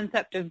this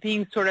concept of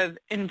being sort of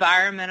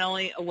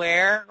environmentally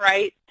aware,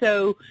 right?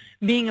 So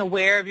being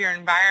aware of your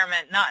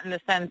environment, not in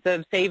the sense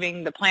of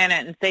saving the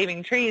planet and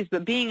saving trees,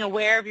 but being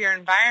aware of your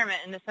environment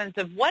in the sense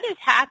of what is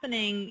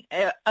happening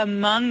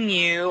among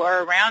you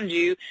or around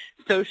you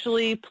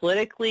socially,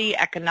 politically,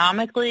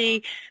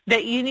 economically,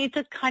 that you need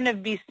to kind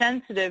of be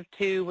sensitive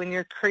to when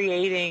you're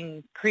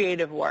creating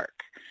creative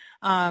work.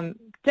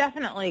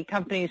 Definitely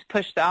companies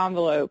push the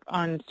envelope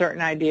on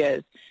certain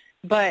ideas,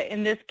 but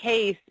in this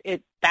case,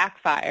 it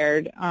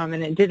backfired, and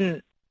it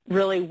didn't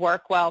really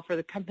work well for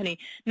the company.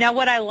 Now,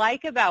 what I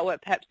like about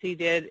what Pepsi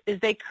did is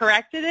they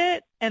corrected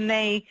it, and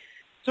they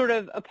sort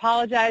of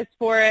apologized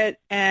for it,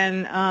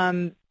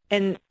 and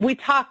we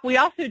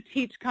also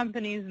teach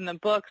companies in the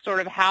book sort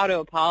of how to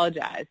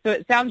apologize. So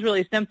it sounds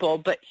really simple,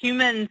 but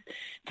humans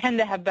tend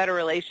to have better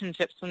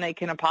relationships when they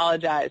can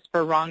apologize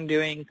for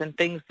wrongdoings and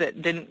things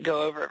that didn't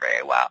go over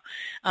very well.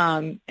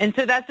 And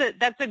so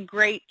that's a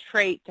great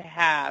trait to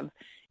have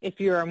if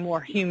you're a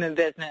more human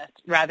business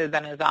rather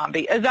than a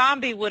zombie. A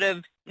zombie would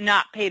have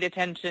not paid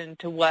attention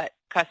to what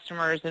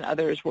customers and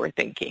others were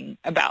thinking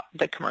about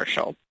the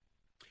commercial.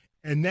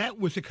 And that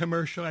was a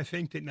commercial, I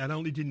think, that not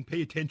only didn't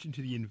pay attention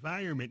to the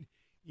environment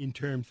in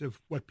terms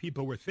of what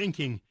people were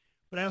thinking,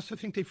 but I also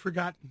think they've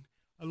forgotten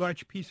a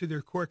large piece of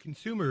their core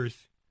consumers,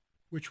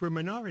 which were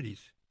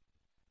minorities.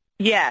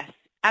 Yes,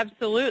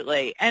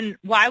 absolutely. And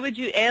why would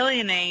you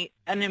alienate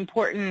an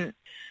important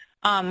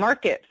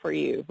market for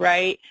you,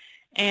 right?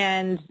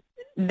 And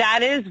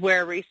that is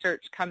where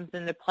research comes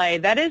into play.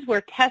 That is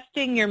where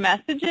testing your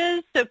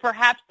messages. So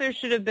perhaps there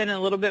should have been a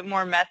little bit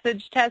more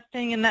message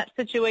testing in that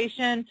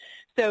situation.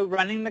 So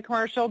running the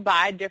commercial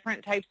by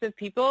different types of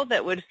people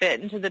that would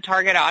fit into the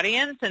target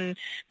audience and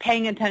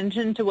paying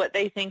attention to what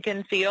they think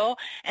and feel.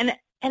 And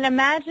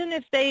imagine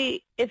if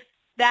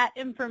that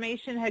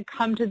information had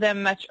come to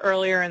them much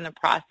earlier in the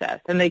process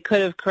and they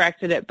could have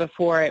corrected it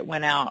before it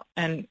went out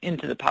and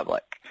into the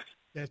public.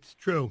 That's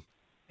true.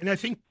 And I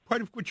think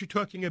part of what you're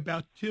talking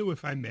about, too,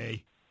 if I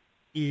may,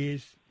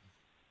 is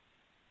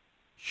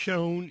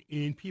shown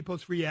in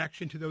people's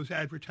reaction to those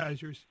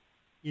advertisers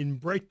in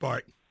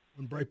Breitbart,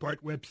 on Breitbart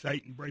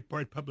website and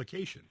Breitbart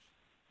publications.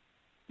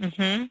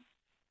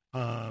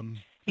 Mm-hmm.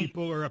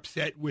 People are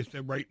upset with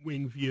the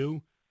right-wing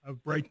view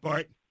of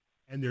Breitbart,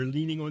 and they're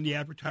leaning on the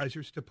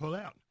advertisers to pull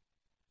out.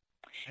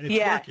 And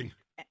it's working.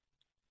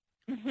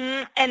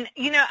 Mm-hmm. And,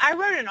 I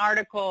wrote an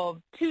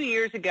article 2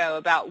 years ago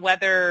about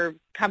whether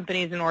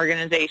companies and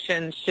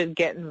organizations should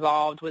get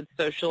involved with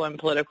social and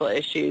political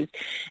issues.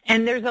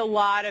 And there's a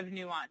lot of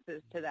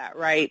nuances to that,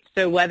 right?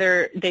 So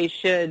whether they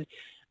should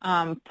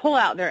pull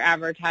out their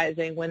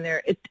advertising when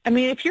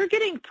if you're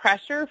getting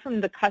pressure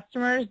from the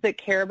customers that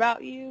care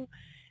about you,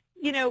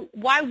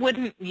 why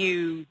wouldn't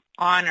you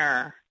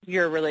honor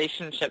your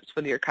relationships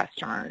with your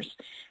customers?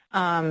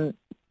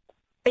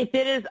 If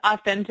it is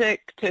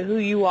authentic to who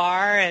you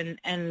are and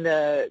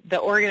the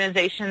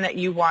organization that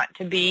you want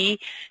to be,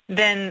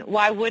 then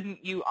why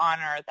wouldn't you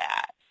honor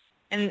that?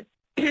 And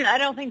I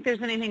don't think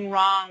there's anything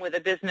wrong with a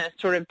business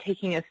sort of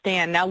taking a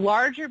stand. Now,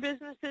 larger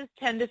businesses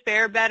tend to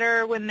fare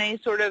better when they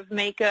sort of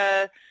make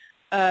a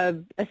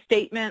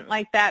statement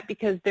like that,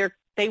 because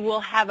they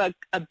will have a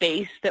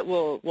base that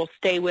will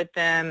stay with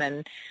them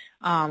and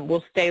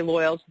will stay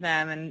loyal to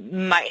them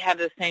and might have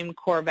the same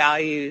core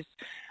values.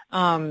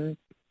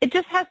 It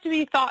just has to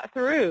be thought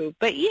through.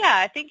 But, yeah,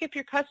 I think if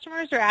your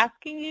customers are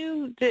asking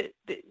you,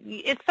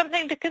 it's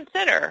something to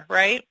consider,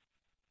 right?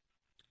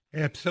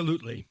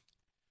 Absolutely.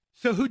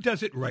 So who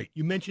does it right?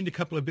 You mentioned a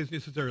couple of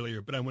businesses earlier,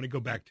 but I want to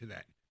go back to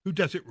that. Who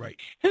does it right?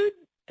 Who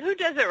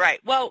does it right?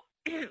 Well,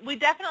 we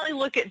definitely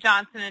look at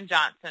Johnson &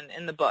 Johnson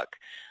in the book.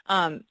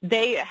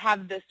 They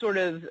have this sort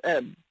of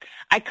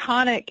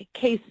iconic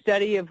case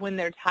study of when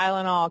their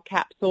Tylenol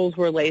capsules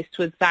were laced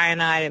with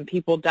cyanide and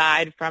people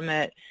died from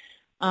it.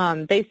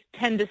 They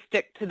tend to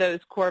stick to those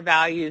core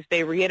values.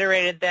 They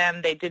reiterated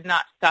them. They did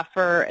not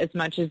suffer as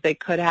much as they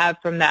could have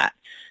from that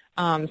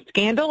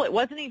scandal. It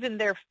wasn't even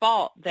their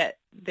fault that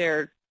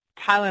their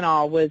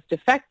Tylenol was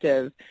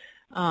defective.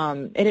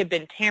 It had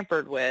been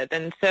tampered with.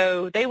 And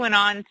so they went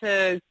on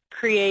to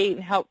create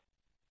and help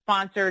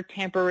sponsor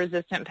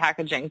tamper-resistant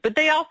packaging. But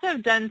they also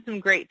have done some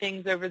great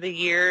things over the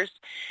years.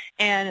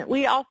 And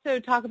we also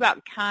talk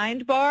about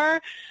Kind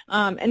Bar.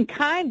 And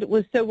Kind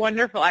was so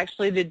wonderful,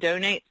 actually, to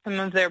donate some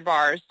of their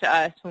bars to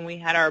us when we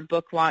had our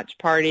book launch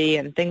party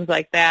and things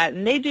like that.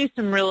 And they do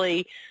some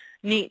really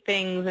neat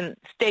things and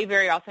stay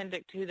very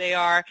authentic to who they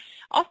are.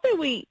 Also,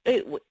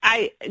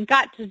 I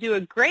got to do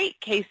a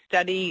great case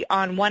study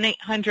on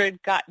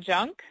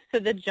 1-800-GOT-JUNK, so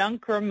the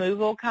junk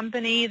removal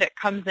company that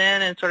comes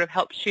in and sort of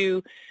helps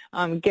you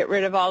get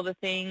rid of all the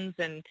things.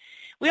 And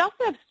we also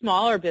have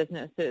smaller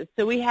businesses.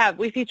 So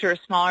we feature a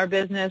smaller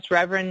business,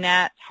 Reverend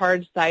Nat's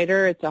Hard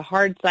Cider. It's a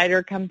hard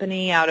cider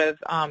company out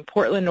of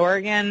Portland,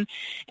 Oregon.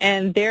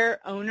 And their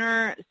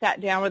owner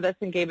sat down with us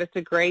and gave us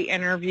a great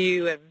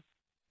interview and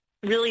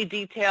really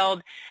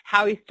detailed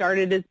how he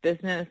started his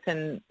business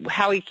and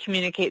how he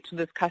communicates with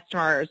his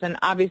customers. And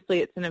obviously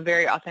it's in a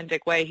very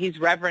authentic way. He's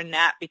Reverend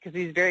Nat because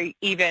he's very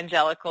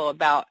evangelical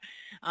about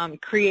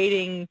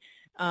creating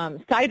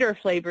cider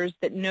flavors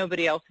that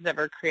nobody else has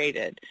ever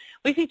created.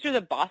 We feature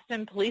the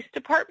Boston Police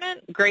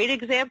Department, great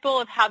example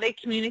of how they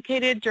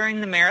communicated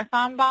during the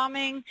marathon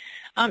bombing.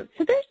 So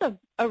there's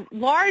a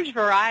large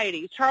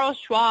variety. Charles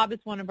Schwab is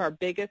one of our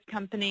biggest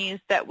companies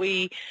that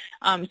we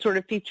sort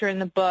of feature in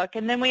the book.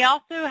 And then we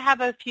also have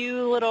a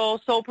few little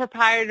sole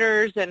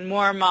proprietors and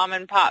more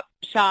mom-and-pop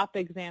shop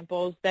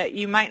examples that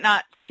you might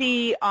not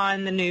see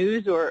on the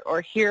news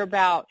or hear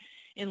about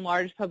in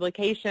large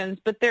publications,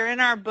 but they're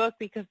in our book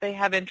because they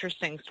have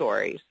interesting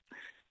stories.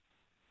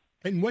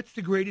 And what's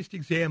the greatest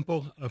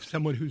example of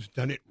someone who's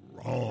done it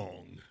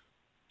wrong?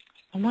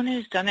 Someone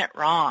who's done it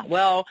wrong.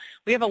 Well,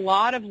 we have a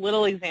lot of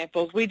little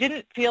examples. We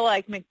didn't feel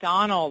like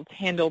McDonald's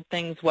handled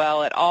things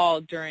well at all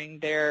during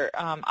their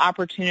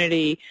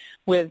opportunity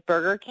with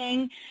Burger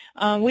King.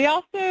 We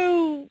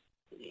also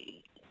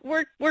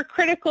were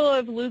critical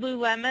of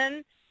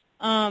Lululemon.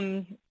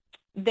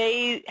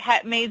 They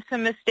had made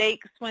some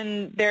mistakes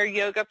when their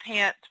yoga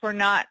pants were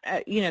not,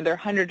 their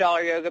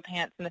 $100 yoga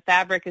pants, and the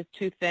fabric is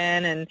too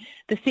thin. And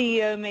the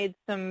CEO made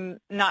some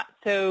not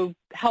so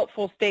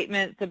helpful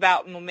statements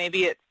about, well,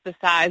 maybe it's the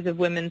size of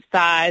women's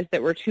thighs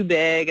that were too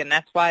big, and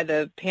that's why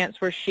the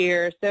pants were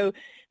sheer. So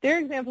there are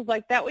examples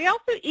like that. We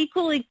also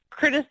equally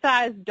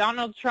criticized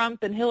Donald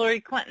Trump and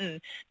Hillary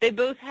Clinton. They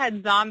both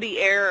had zombie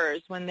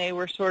errors when they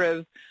were sort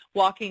of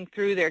walking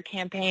through their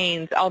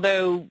campaigns,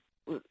 although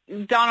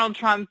Donald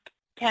Trump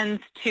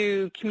tends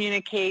to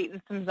communicate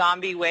in some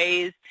zombie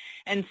ways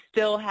and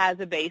still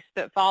has a base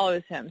that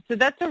follows him. So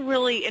that's a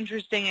really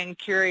interesting and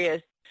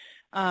curious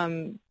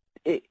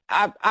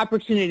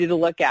opportunity to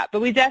look at. But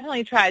we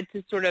definitely tried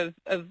to sort of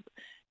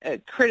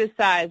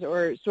criticize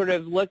or sort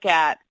of look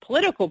at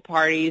political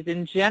parties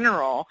in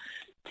general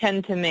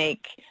tend to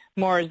make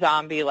more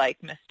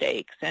zombie-like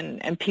mistakes,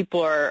 and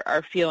people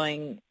are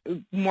feeling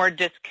more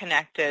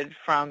disconnected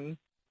from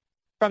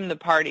the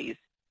parties,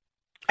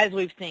 as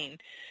we've seen.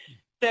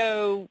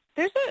 So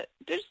there's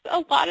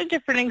a lot of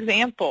different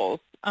examples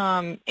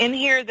in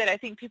here that I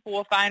think people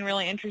will find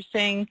really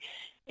interesting.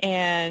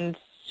 And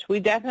we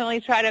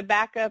definitely try to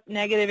back up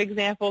negative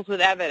examples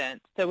with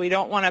evidence. So we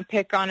don't want to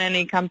pick on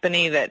any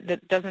company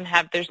that doesn't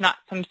have, there's not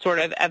some sort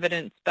of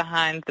evidence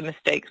behind the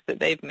mistakes that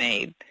they've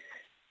made.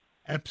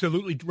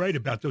 Absolutely right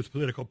about those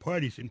political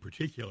parties in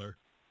particular.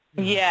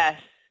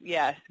 Yes,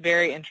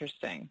 very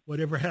interesting.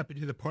 Whatever happened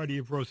to the party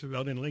of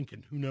Roosevelt and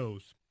Lincoln? Who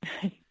knows?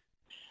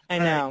 I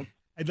know. Right.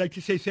 I'd like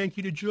to say thank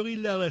you to Julie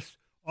Lellis,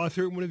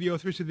 one of the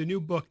authors of the new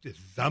book, The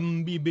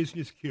Zombie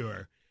Business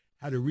Cure,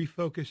 How to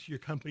Refocus Your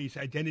Company's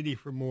Identity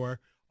for More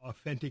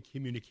Authentic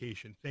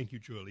Communication. Thank you,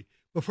 Julie.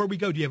 Before we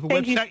go, do you have a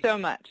website? Thank you so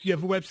much. Do you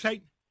have a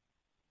website?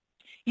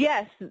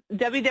 Yes,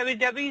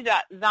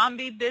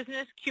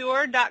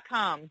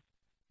 www.zombiebusinesscure.com.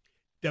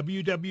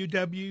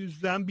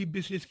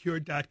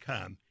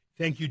 www.zombiebusinesscure.com.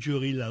 Thank you,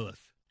 Julie Lellis.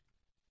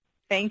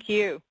 Thank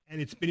you.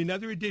 And it's been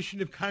another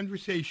edition of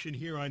Conversation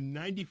here on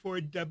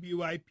 94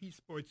 WIP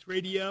Sports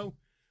Radio.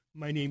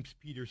 My name's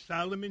Peter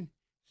Solomon.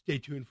 Stay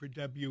tuned for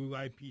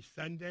WIP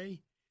Sunday.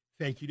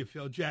 Thank you to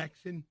Phil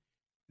Jackson,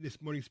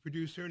 this morning's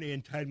producer, and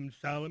Ann Tideman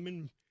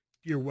Solomon,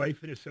 dear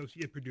wife and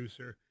associate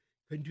producer.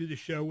 Couldn't do the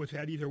show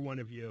without either one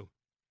of you.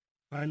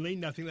 Finally,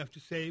 nothing left to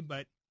say,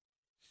 but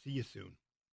see you soon.